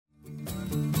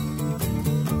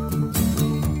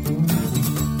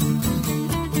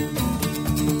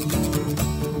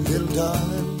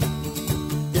time.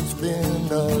 It's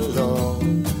been a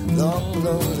long, long,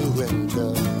 lonely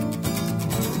winter.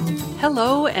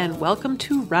 Hello and welcome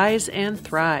to Rise and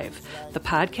Thrive, the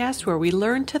podcast where we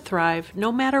learn to thrive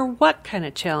no matter what kind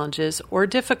of challenges or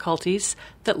difficulties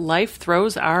that life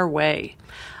throws our way.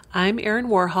 I'm Erin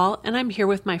Warhol, and I'm here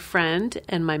with my friend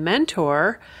and my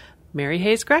mentor, Mary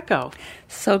Hayes Greco.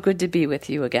 So good to be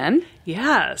with you again.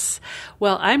 Yes.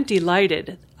 Well, I'm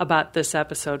delighted about this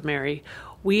episode, Mary.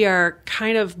 We are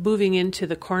kind of moving into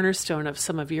the cornerstone of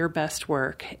some of your best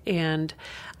work, and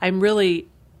I'm really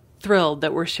thrilled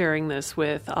that we're sharing this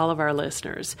with all of our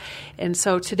listeners. And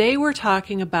so today we're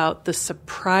talking about the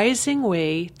surprising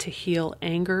way to heal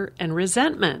anger and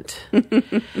resentment.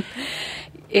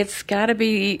 It's got to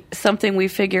be something we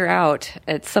figure out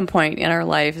at some point in our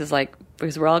life, is like,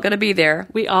 because we're all going to be there.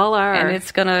 We all are. And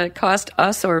it's going to cost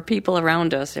us or people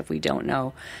around us if we don't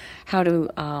know how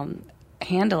to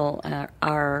handle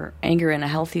our anger in a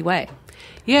healthy way.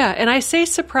 Yeah, and I say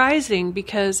surprising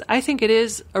because I think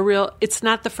it's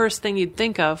not the first thing you'd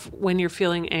think of when you're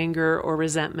feeling anger or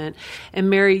resentment.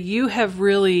 And Mary, you have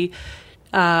really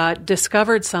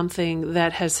discovered something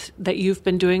that you've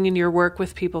been doing in your work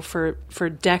with people for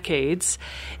decades,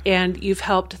 and you've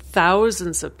helped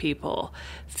thousands of people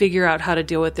figure out how to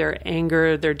deal with their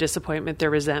anger, their disappointment, their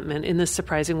resentment in this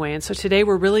surprising way. And so today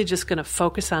we're really just going to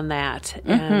focus on that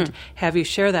and have you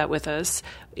share that with us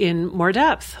in more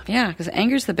depth. Yeah, because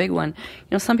anger is the big one. You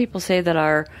know, some people say that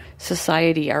our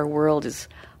society, our world is,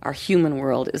 our human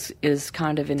world is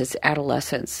kind of in its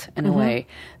adolescence in a way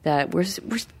that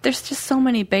there's just so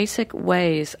many basic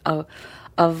ways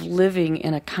of living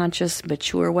in a conscious,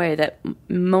 mature way that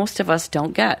most of us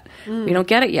don't get. We don't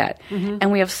get it yet.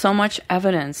 And we have so much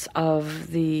evidence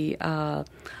of the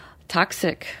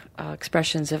toxic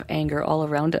expressions of anger all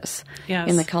around us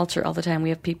in the culture all the time. We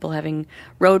have people having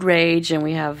road rage, and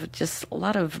we have just a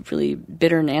lot of really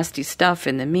bitter, nasty stuff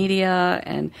in the media,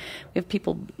 and we have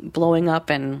people blowing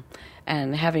up and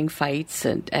having fights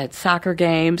at soccer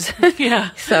games.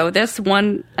 Yeah. So that's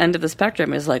one end of the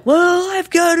spectrum, is like, well, I've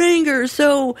got anger,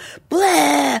 so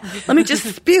blah, let me just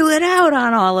spew it out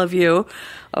on all of you.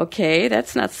 Okay,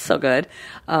 that's not so good.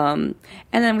 And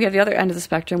then we have the other end of the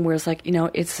spectrum where it's like, you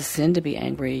know, it's a sin to be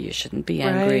angry. You shouldn't be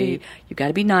angry. Right. You got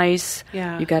to be nice.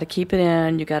 Yeah. You got to keep it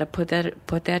in. You got to put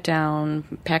that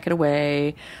down, pack it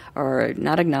away, or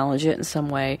not acknowledge it in some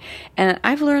way. And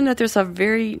I've learned that there's a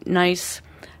very nice,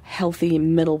 healthy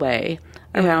middle way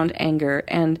around anger,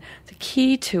 and the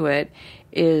key to it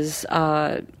is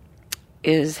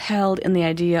held in the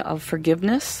idea of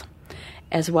forgiveness,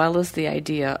 as well as the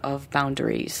idea of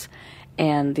boundaries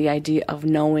and the idea of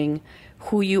knowing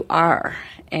who you are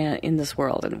in this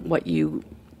world and what you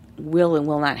will and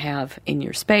will not have in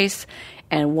your space,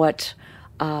 and what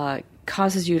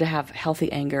causes you to have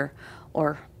healthy anger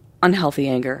or unhealthy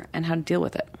anger, and how to deal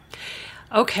with it.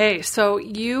 Okay, so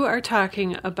you are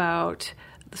talking about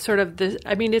sort of this,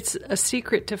 I mean, it's a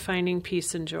secret to finding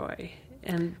peace and joy,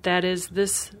 and that is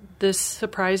this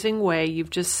surprising way you've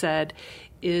just said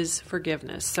is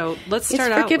forgiveness. So let's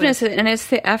start out with forgiveness, and it's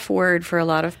the F word for a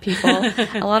lot of people.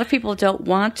 A lot of people don't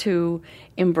want to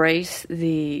embrace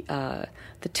the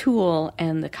tool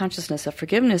and the consciousness of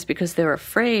forgiveness because they're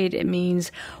afraid it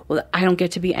means, well, I don't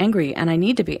get to be angry, and I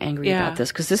need to be angry about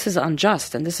this because this is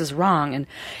unjust and this is wrong,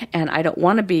 and I don't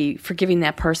want to be forgiving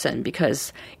that person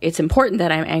because it's important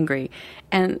that I'm angry.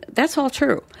 And that's all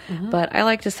true. But I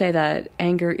like to say that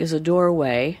anger is a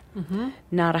doorway,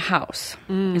 not a house.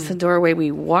 It's a doorway we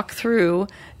walk through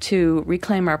to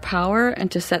reclaim our power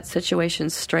and to set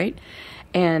situations straight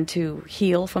and to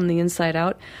heal from the inside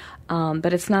out.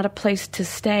 But it's not a place to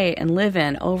stay and live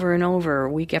in over and over,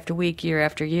 week after week, year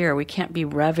after year. We can't be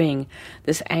revving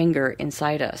this anger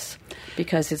inside us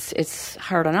because it's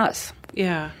hard on us.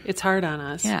 Yeah, it's hard on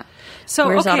us. Yeah. So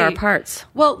wears out our parts.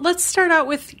 Well, let's start out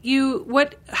with you.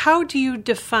 How do you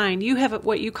define? You have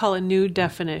what you call a new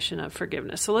definition of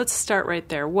forgiveness. So let's start right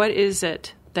there. What is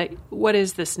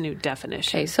this new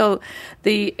definition? Okay, so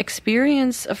the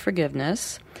experience of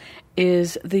forgiveness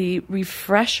is the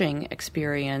refreshing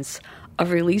experience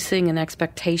of releasing an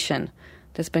expectation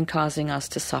that's been causing us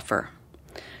to suffer.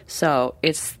 So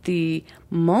it's the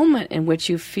moment in which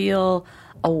you feel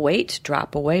a weight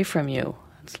drop away from you.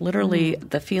 It's literally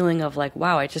the feeling of like,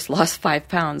 wow, I just lost 5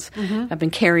 pounds. I've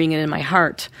been carrying it in my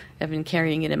heart. I've been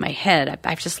carrying it in my head.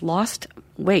 I've just lost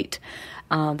weight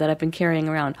that I've been carrying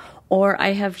around. Or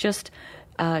I have just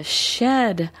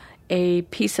shed a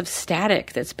piece of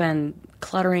static that's been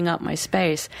cluttering up my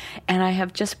space, and I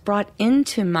have just brought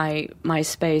into my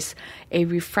space a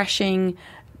refreshing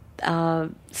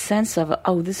sense of,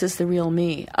 oh, this is the real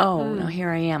me. Oh, now here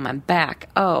I am. I'm back.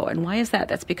 Oh, and why is that?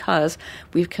 That's because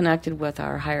we've connected with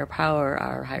our higher power,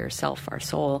 our higher self, our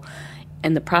soul.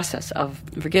 In the process of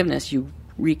forgiveness, you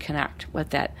reconnect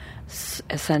with that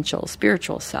essential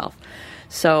spiritual self.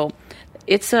 So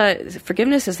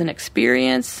forgiveness is an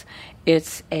experience.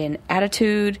 It's an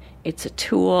attitude. It's a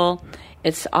tool.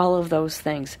 It's all of those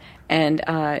things. And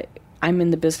I'm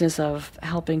in the business of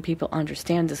helping people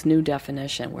understand this new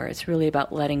definition where it's really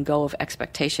about letting go of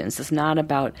expectations. It's not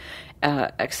about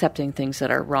accepting things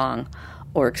that are wrong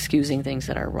or excusing things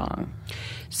that are wrong.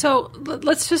 So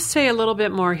let's just say a little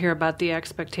bit more here about the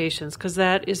expectations, because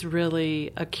that is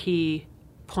really a key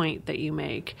point that you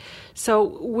make. So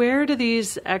where do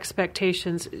these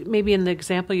expectations, maybe in the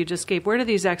example you just gave, where do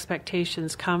these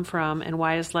expectations come from, and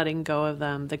why is letting go of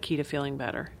them the key to feeling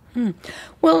better?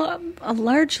 Well,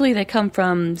 largely they come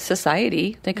from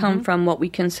society. They come from what we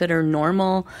consider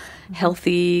normal,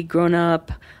 healthy,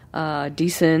 grown-up,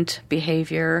 decent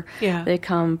behavior. Yeah. They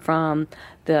come from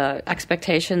the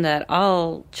expectation that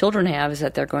all children have is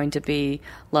that they're going to be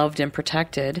loved and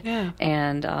protected. Yeah.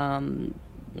 And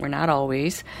we're not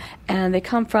always. And they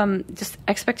come from just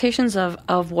expectations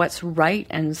of what's right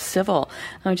and civil.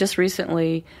 Just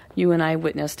recently, you and I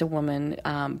witnessed a woman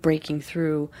breaking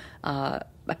through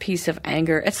a piece of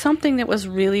anger. It's something that was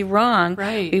really wrong.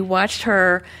 Right. We watched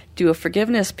her do a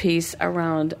forgiveness piece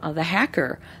around the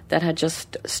hacker that had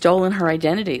just stolen her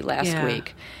identity last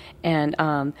week. And,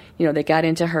 they got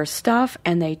into her stuff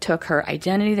and they took her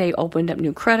identity. They opened up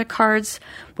new credit cards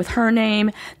with her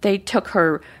name. They took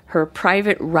her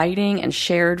private writing and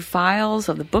shared files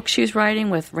of the book she was writing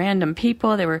with random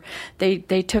people.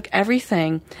 They took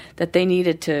everything that they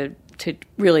needed to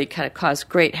really kind of cause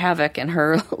great havoc in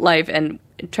her life and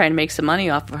trying to make some money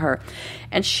off of her.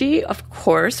 And she, of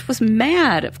course, was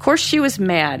mad. Of course she was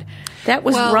mad. That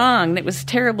was wrong. That was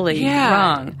terribly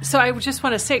wrong. So I just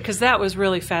want to say, because that was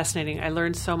really fascinating. I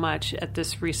learned so much at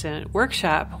this recent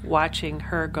workshop watching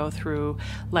her go through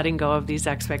letting go of these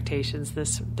expectations,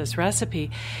 this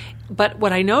recipe. But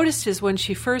what I noticed is when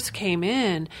she first came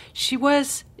in, she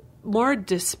was more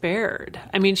despaired.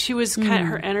 I mean, she was kind of,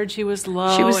 her energy was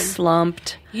low. She was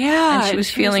slumped. Yeah. And she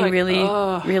was feeling like,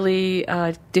 really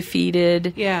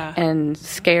defeated and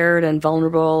scared and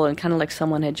vulnerable and kind of like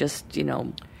someone had just,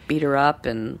 beat her up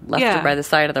and left her by the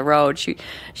side of the road.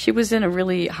 She was in a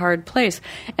really hard place.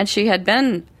 And she had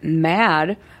been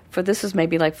mad for, this is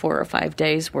maybe like 4 or 5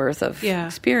 days worth of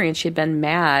experience. She had been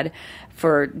mad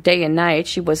for day and night.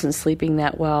 She wasn't sleeping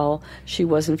that well. She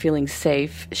wasn't feeling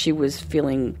safe. She was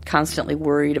feeling constantly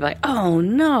worried about, oh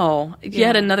no,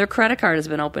 yet another credit card has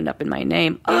been opened up in my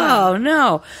name. Oh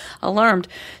no, alarmed.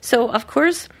 So of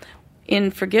course, in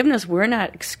forgiveness, we're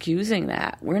not excusing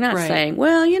that. We're not saying,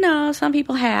 well, some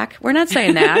people hack. We're not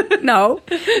saying that. No,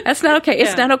 that's not okay.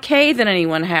 It's not okay that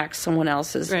anyone hacks someone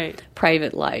else's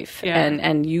private life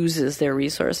and uses their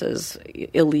resources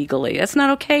illegally. That's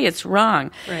not okay. It's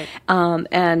wrong. Right.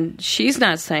 And she's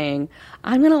not saying,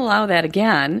 I'm going to allow that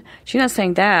again. She's not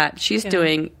saying that. She's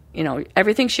doing,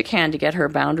 everything she can to get her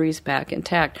boundaries back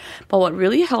intact. But what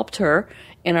really helped her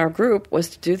in our group was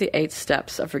to do the 8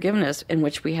 steps of forgiveness, in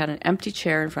which we had an empty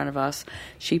chair in front of us.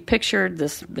 She pictured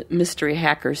this mystery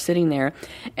hacker sitting there,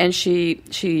 and she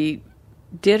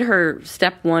did her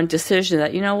step 1 decision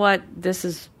that, you know what, this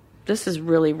is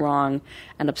really wrong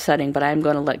and upsetting, but I'm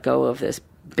going to let go of this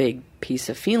big piece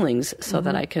of feelings so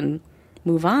that I can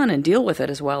move on and deal with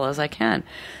it as well as I can.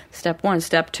 Step 1.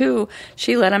 Step 2,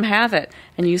 she let him have it.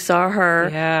 And you saw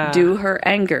her do her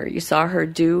anger. You saw her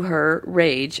do her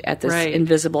rage at this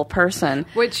invisible person.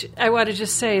 Which I want to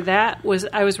just say I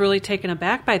was really taken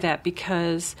aback by that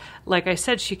because, like I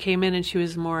said, she came in and she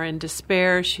was more in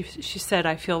despair. She said,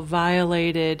 I feel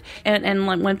violated. And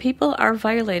when people are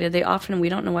violated, we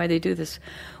don't know why they do this.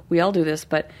 We all do this,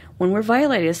 but when we're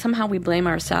violated, somehow we blame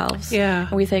ourselves. Yeah.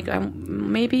 And we think,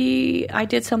 maybe I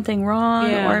did something wrong,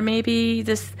 or maybe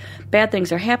bad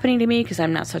things are happening to me because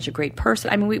I'm not such a great person.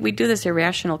 I mean, we do this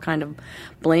irrational kind of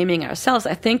blaming ourselves,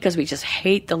 I think, because we just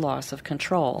hate the loss of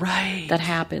control that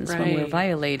happens when we're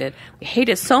violated. We hate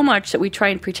it so much that we try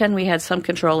and pretend we had some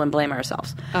control and blame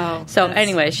ourselves. Oh. So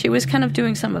anyway, she was kind of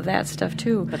doing some of that stuff,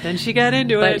 too. But then she got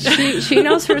into it. But she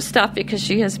knows her stuff because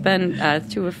she has been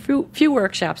to a few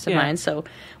workshops of mine. So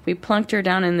we plunked her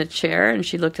down in the chair, and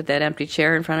she looked at that empty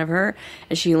chair in front of her,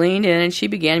 and she leaned in, and she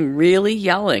began really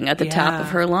yelling at the top of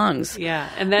her lungs. Yeah,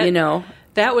 and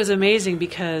that was amazing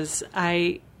because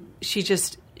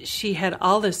she had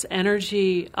all this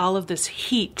energy, all of this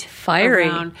heat, fiery.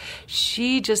 Around.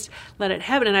 She just let it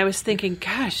happen, and I was thinking,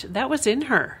 gosh, that was in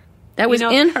her. That was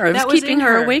in her. It was keeping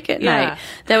her awake at Yeah. night.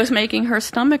 That was making her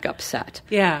stomach upset.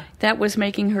 Yeah. That was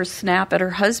making her snap at her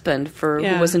husband who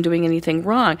Yeah. wasn't doing anything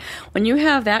wrong. When you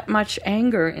have that much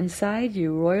anger inside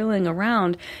you roiling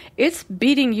around, it's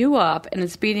beating you up and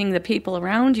it's beating the people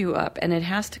around you up, and it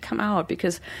has to come out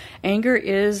because anger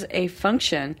is a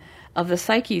function of the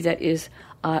psyche that is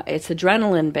it's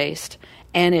adrenaline based,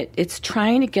 and it's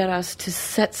trying to get us to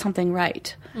set something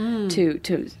right.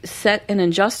 To set an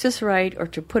injustice right, or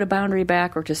to put a boundary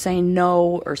back, or to say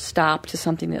no or stop to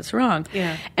something that's wrong.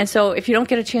 Yeah. And so if you don't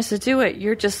get a chance to do it,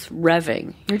 you're just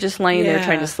revving. You're just laying there Yeah.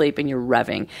 trying to sleep and you're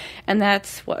revving. And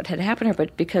that's what had happened to her.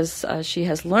 But because she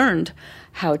has learned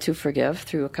how to forgive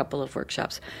through a couple of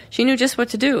workshops, she knew just what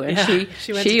to do. And Yeah.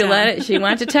 she went to town. she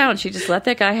went to town. She just let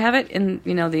that guy have it, and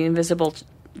the invisible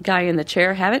guy in the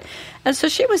chair have it. And so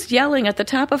she was yelling at the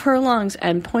top of her lungs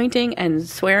and pointing and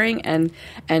swearing and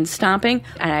stomping.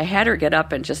 And I had her get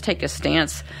up and just take a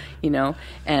stance,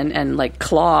 and like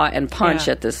claw and punch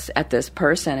Yeah. at this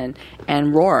person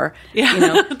and roar, Yeah.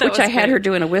 That which was I had great. her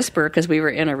do in a whisper because we were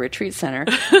in a retreat center.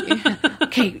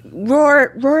 Okay,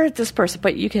 roar at this person,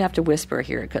 but you could have to whisper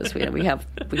here because we have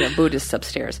Buddhists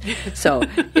upstairs. So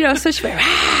so she went,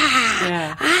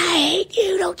 Yeah. I hate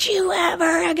you, don't you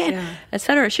ever again,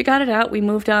 etc. She got it out. We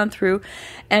moved on through,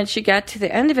 and she got to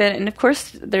the end of it. And of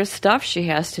course, there's stuff she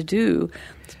has to do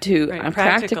to Right, practical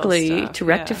practically stuff, to yeah.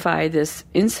 rectify this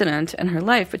incident in her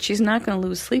life. But she's not going to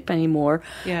lose sleep anymore,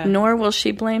 Yeah. nor will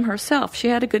she blame herself. She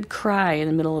had a good cry in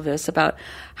the middle of this about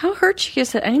how hurt she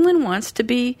is that anyone wants to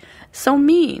be so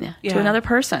mean to Yeah. another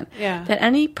person. Yeah. That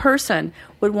any person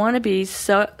would want to be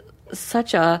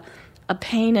such a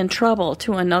pain and trouble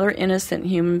to another innocent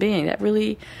human being. That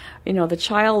really, the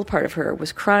child part of her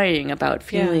was crying about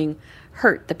feeling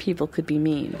hurt that people could be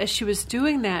mean. As she was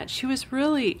doing that, she was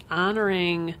really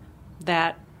honoring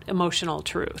that emotional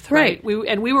truth, right?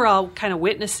 Right. We were all kind of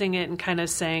witnessing it and kind of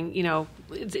saying,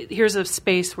 here's a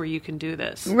space where you can do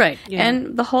this. Right. Yeah.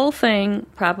 And the whole thing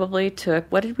probably took,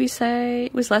 what did we say?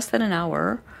 It was less than an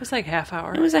hour. It was like half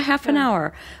hour. It was a half an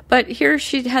hour. But here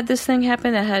she had this thing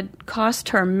happen that had cost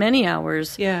her many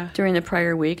hours Yeah. during the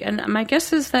prior week. And my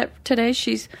guess is that today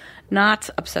she's not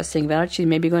obsessing about it. She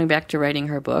may be going back to writing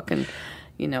her book and,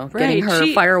 getting her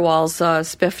firewalls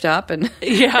spiffed up and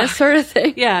that sort of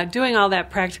thing. Yeah, doing all that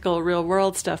practical, real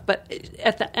world stuff. But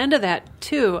at the end of that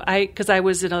too, because I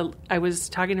was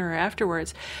talking to her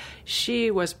afterwards. She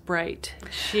was bright.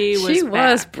 She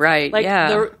was bright. Like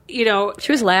yeah,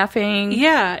 she was laughing.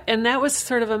 Yeah, and that was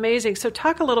sort of amazing. So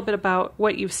talk a little bit about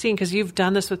what you've seen, because you've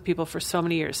done this with people for so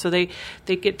many years. So they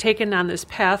get taken on this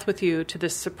path with you to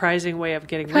this surprising way of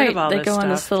getting rid of all They this go stuff. on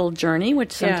this little journey,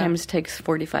 which sometimes takes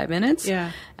 45 minutes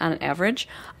on average.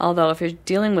 Although if you're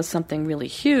dealing with something really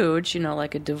huge,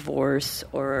 like a divorce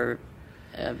or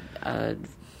an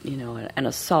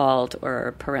assault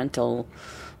or parental,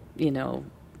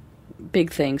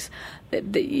 big things,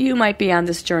 you might be on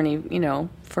this journey,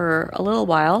 for a little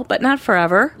while, but not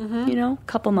forever. A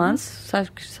couple months,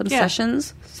 some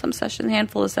sessions,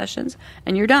 handful of sessions,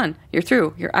 and you're done. You're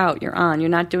through. You're out. You're on.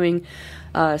 You're not doing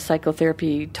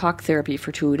psychotherapy, talk therapy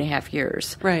for 2.5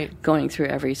 years. Right. Going through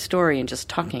every story and just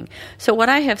talking. So what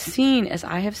I have seen is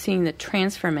the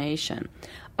transformation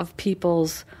of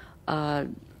people's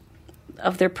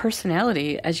of their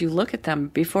personality as you look at them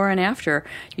before and after.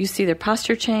 You see their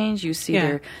posture change, you see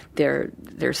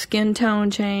their skin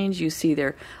tone change, you see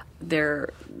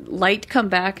their light come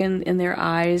back in their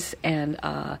eyes, and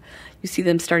you see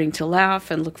them starting to laugh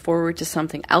and look forward to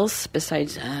something else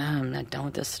besides, I'm not done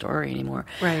with this story anymore.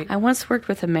 Right. I once worked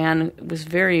with a man, it was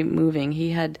very moving.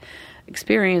 He had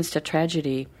experienced a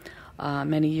tragedy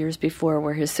many years before,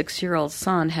 where his 6-year-old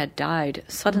son had died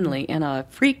suddenly in a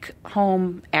freak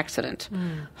home accident,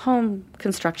 home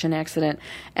construction accident.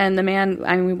 And the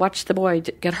man, we watched the boy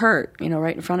get hurt,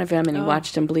 right in front of him, and he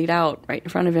watched him bleed out right in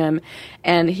front of him.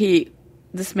 And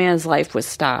this man's life was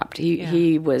stopped.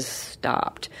 He was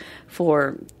stopped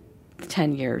for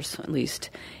 10 years at least.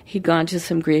 He'd gone to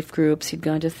some grief groups, he'd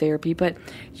gone to therapy, but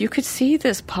you could see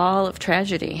this pall of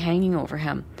tragedy hanging over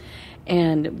him.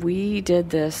 And we did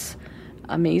this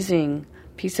amazing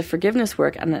piece of forgiveness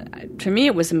work. And to me,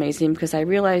 it was amazing because I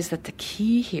realized that the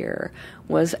key here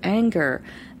was anger.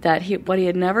 That what he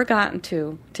had never gotten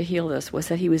to heal this was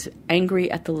that he was angry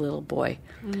at the little boy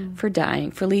for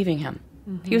dying, for leaving him.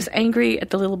 Mm-hmm. He was angry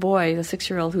at the little boy, the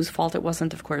 6-year-old, whose fault it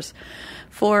wasn't, of course,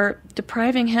 for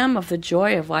depriving him of the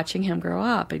joy of watching him grow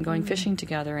up and going fishing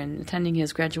together and attending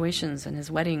his graduations and his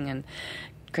wedding and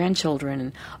grandchildren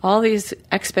and all these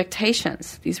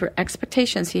expectations. These were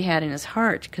expectations he had in his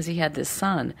heart because he had this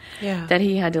son that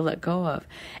he had to let go of.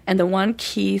 And the one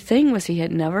key thing was he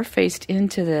had never faced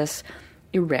into this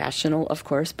irrational, of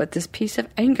course, but this piece of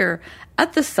anger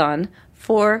at the son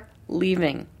for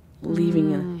leaving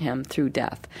him through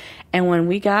death. And when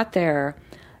we got there,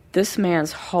 this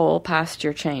man's whole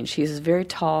posture changed. He's a very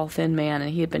tall, thin man,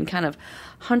 and he had been kind of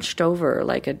hunched over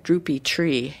like a droopy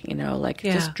tree,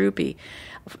 just droopy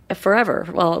forever.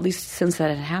 Well, at least since that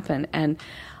had happened. And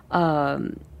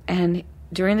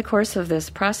during the course of this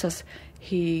process,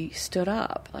 he stood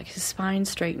up, like his spine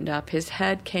straightened up, his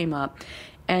head came up,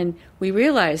 and we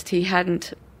realized he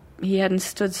hadn't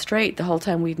stood straight the whole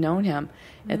time we'd known him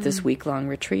at this week-long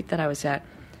retreat that I was at.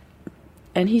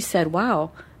 And he said,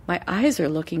 wow, my eyes are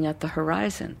looking at the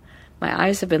horizon. My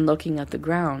eyes have been looking at the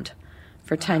ground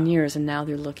for 10 years, and now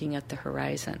they're looking at the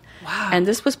horizon. Wow. And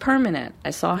this was permanent. I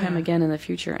saw him again in the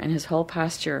future, and his whole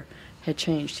posture had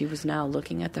changed. He was now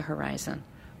looking at the horizon.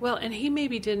 Well, and he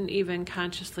maybe didn't even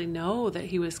consciously know that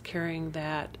he was carrying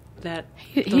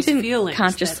he those didn't feelings,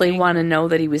 consciously want to know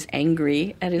that he was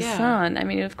angry at his son. I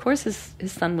mean, of course, his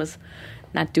son was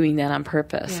not doing that on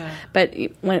purpose. Yeah. But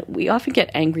when we often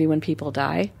get angry when people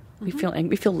die, we feel angry,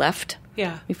 we feel left.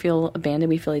 Yeah. We feel abandoned.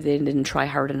 We feel like they didn't try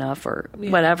hard enough or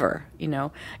whatever.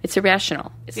 It's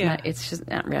irrational. It's not. It's just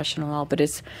not rational at all. But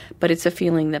it's a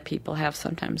feeling that people have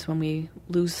sometimes when we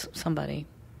lose somebody.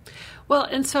 Well,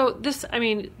 and so this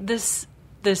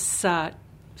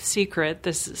secret,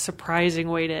 this surprising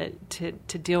way to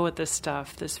deal with this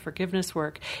stuff, this forgiveness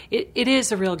work, it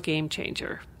is a real game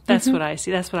changer. That's what I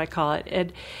see. That's what I call it.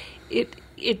 And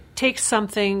it takes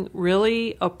something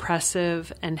really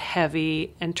oppressive and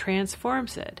heavy and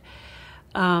transforms it.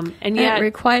 And yet it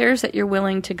requires that you're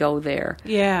willing to go there.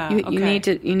 Yeah. You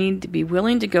need to be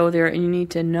willing to go there, and you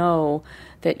need to know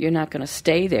that you're not going to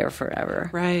stay there forever.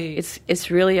 Right.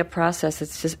 It's really a process.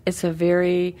 It's a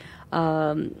very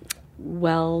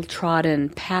well-trodden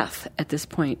path at this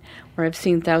point, where I've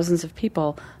seen thousands of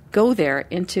people go there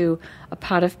into a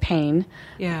pot of pain,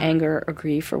 anger or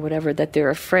grief or whatever that they're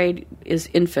afraid is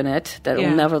infinite, that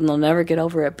they'll never get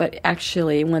over it. But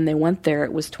actually, when they went there,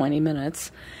 it was 20 minutes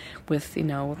with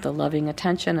the loving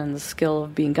attention and the skill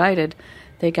of being guided.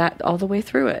 They got all the way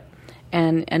through it,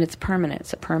 and it's permanent.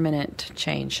 It's a permanent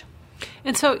change.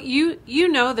 And so you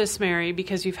know this, Mary,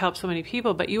 because you've helped so many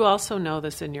people, but you also know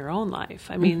this in your own life.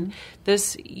 I mean,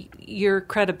 your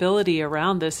credibility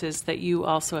around this is that you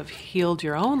also have healed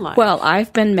your own life. Well,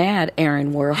 I've been mad,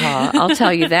 Erin Warhaw. I'll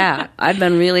tell you that. I've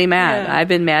been really mad. Yeah. I've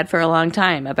been mad for a long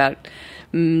time about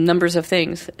numbers of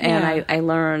things. And I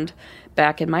learned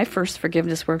back in my first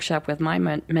forgiveness workshop with my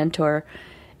mentor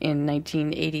in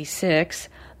 1986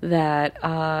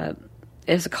 that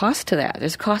there's a cost to that.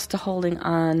 There's a cost to holding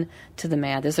on to the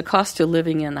mad. There's a cost to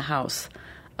living in the house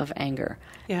of anger.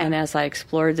 Yeah. And as I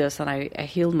explored this and I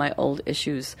healed my old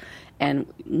issues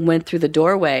and went through the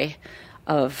doorway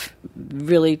of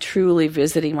really truly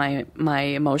visiting my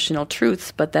emotional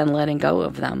truths, but then letting go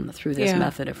of them through this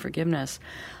method of forgiveness,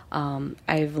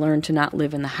 I've learned to not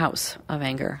live in the house of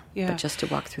anger, but just to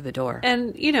walk through the door.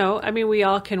 And, we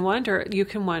all can wonder, you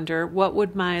can wonder, what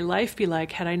would my life be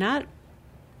like had I not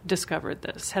discovered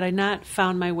this? Had I not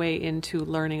found my way into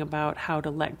learning about how to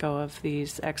let go of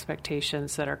these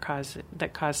expectations that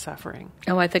cause suffering?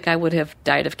 Oh, I think I would have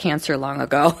died of cancer long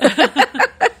ago.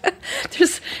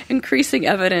 There's increasing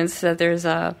evidence that there's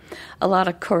a lot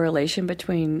of correlation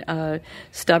between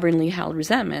stubbornly held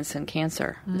resentments and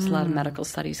cancer. There's a lot of medical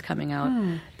studies coming out.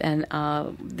 And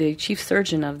the chief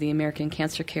surgeon of the American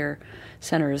Cancer Care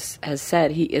Centers has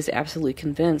said he is absolutely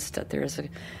convinced that there is a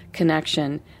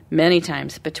connection many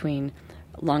times between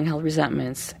long-held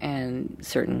resentments and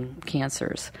certain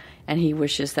cancers. And he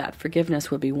wishes that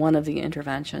forgiveness would be one of the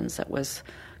interventions that was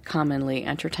commonly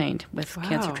entertained with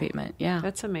cancer treatment. Yeah.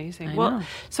 That's amazing. Well,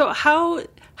 so how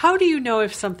do you know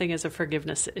if something is a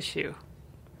forgiveness issue?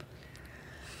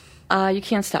 You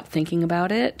can't stop thinking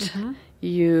about it.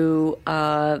 You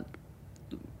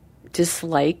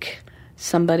dislike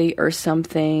somebody or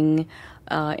something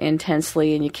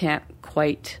intensely, and you can't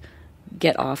quite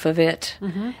get off of it.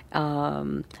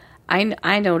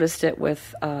 I noticed it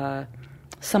with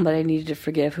somebody I needed to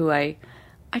forgive, who I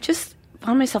just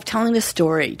found myself telling the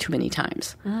story too many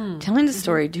times. Telling the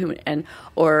story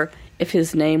or if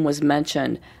his name was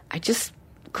mentioned, I just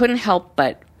couldn't help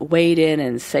but wade in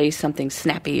and say something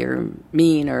snappy or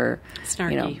mean or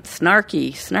snarky,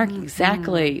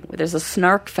 exactly. There's a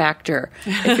snark factor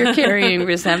if you're carrying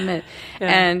resentment.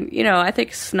 And I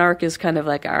think snark is kind of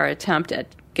like our attempt at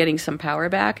getting some power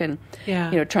back and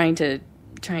trying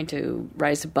to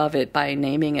rise above it by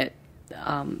naming it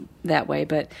that way,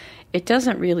 but it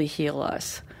doesn't really heal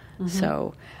us.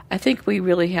 So I think we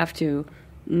really have to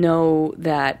know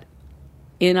that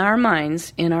in our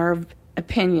minds, in our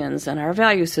opinions, and our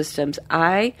value systems,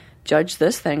 I judge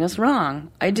this thing as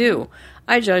wrong. I do.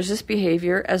 I judge this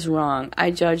behavior as wrong.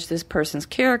 I judge this person's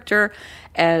character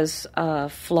as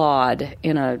flawed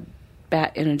in a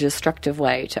destructive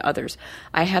way to others.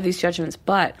 I have these judgments,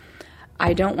 but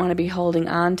I don't want to be holding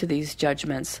on to these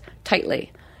judgments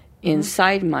tightly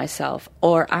inside myself,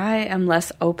 or I am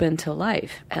less open to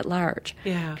life at large.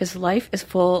 Yeah. Because life is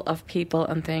full of people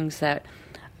and things that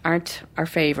aren't our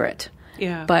favorite.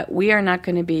 Yeah. But we are not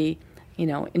going to be,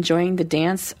 enjoying the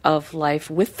dance of life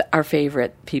with our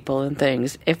favorite people and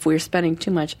things if we're spending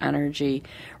too much energy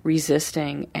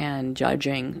resisting and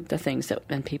judging the things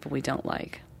and people we don't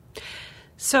like.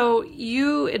 So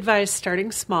you advise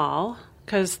starting small,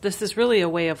 because this is really a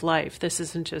way of life. This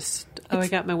isn't just, I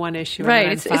got my one issue. Right,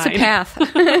 and it's I'm fine. a path.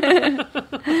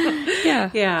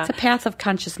 Yeah. It's a path of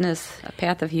consciousness, a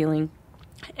path of healing.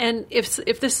 And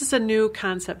if this is a new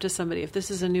concept to somebody, if this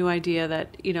is a new idea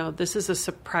that, this is a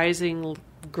surprising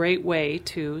great way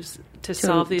to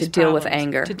solve these to deal problems, with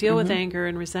anger. to deal with anger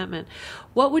and resentment,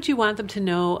 what would you want them to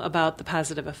know about the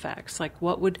positive effects? Like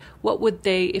what would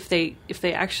they, if they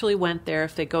actually went there,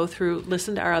 if they go through,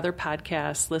 listen to our other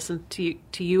podcasts, listen to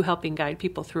you helping guide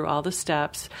people through all the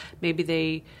steps,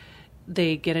 maybe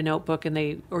they get a notebook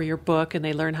or your book and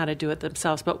they learn how to do it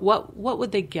themselves. But what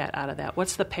would they get out of that?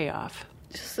 What's the payoff?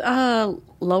 Just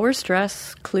lower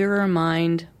stress, clearer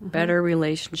mind, better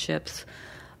relationships,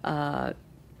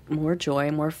 more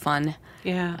joy, more fun.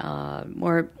 Yeah.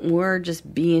 More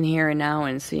just being here and now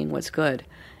and seeing what's good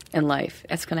in life.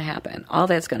 That's going to happen. All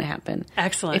that's going to happen.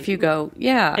 Excellent. If you go,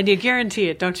 yeah. And you guarantee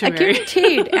it, don't you, I Mary?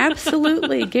 Guaranteed.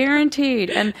 Absolutely. Guaranteed.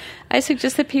 And I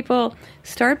suggest that people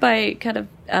start by kind of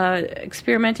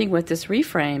experimenting with this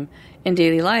reframe in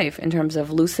daily life in terms of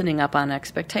loosening up on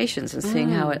expectations and seeing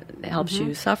how it helps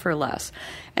you suffer less.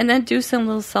 And then do some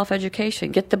little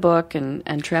self-education. Get the book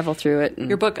and travel through it. And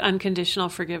your book, Unconditional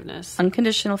Forgiveness.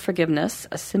 Unconditional Forgiveness,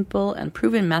 a simple and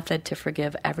proven method to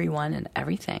forgive everyone and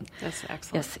everything. That's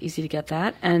excellent. Yes, easy to get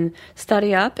that. And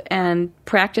study up and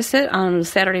practice it on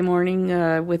Saturday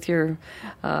morning with your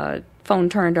phone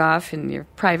turned off in your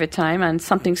private time on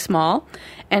something small.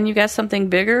 And you got something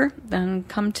bigger, then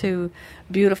come to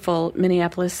beautiful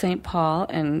Minneapolis, St. Paul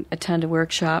and attend a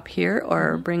workshop here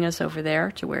or bring us over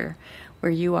there to where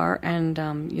you are,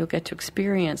 and you'll get to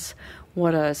experience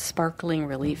what a sparkling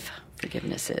relief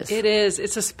forgiveness is. It is.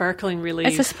 It's a sparkling relief.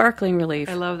 It's a sparkling relief.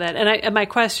 I love that. And my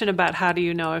question about how do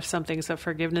you know if something's a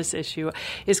forgiveness issue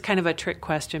is kind of a trick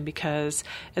question, because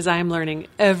as I'm learning,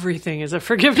 everything is a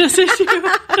forgiveness issue.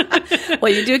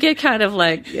 Well, you do get kind of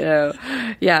like,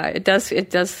 it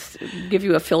does give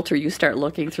you a filter you start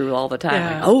looking through all the time.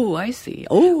 Yeah. Like, oh, I see.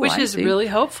 Oh, Which I is see. really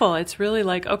hopeful. It's really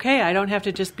like, okay, I don't have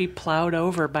to just be plowed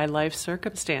over by life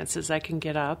circumstances. I can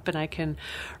get up and I can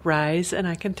rise and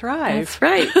I can thrive. That's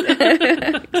right.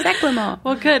 Exactly.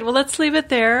 Well, good. Well, let's leave it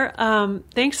there.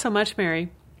 Thanks so much,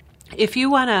 Mary. If you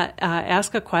want to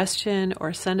ask a question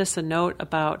or send us a note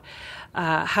about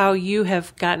how you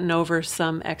have gotten over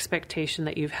some expectation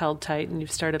that you've held tight and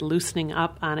you've started loosening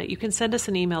up on it, you can send us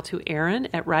an email to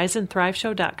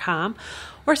Erin@riseandthriveshow.com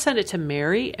or send it to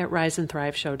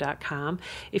Mary@riseandthriveshow.com.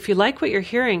 If you like what you're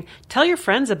hearing, tell your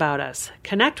friends about us.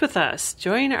 Connect with us.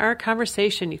 Join our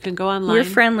conversation. You can go online. We're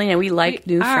friendly and we like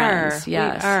new friends.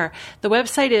 Yes. We are. The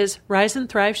website is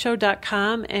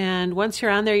riseandthriveshow.com, and once you're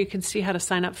on there, you can see how to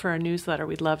sign up for our newsletter.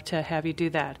 We'd love to have you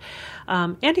do that.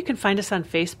 And you can find us on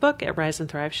Facebook at Rise and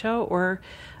Thrive Show, or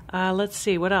let's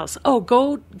see, what else? Oh,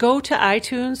 go to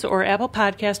iTunes or Apple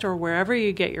Podcast or wherever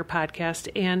you get your podcast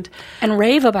and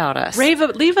rave about us.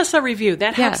 Leave us a review.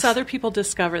 That helps Yes. other people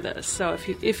discover this. So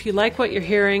if you like what you're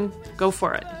hearing, go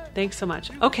for it. Thanks so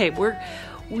much. Okay,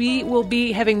 we will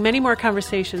be having many more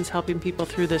conversations helping people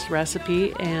through this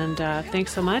recipe. And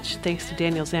thanks so much. Thanks to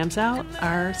Daniel Zamzow,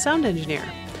 our sound engineer.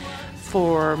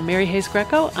 For Mary Hayes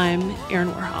Greco, I'm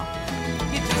Erin Warhol.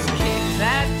 You just kick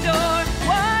that door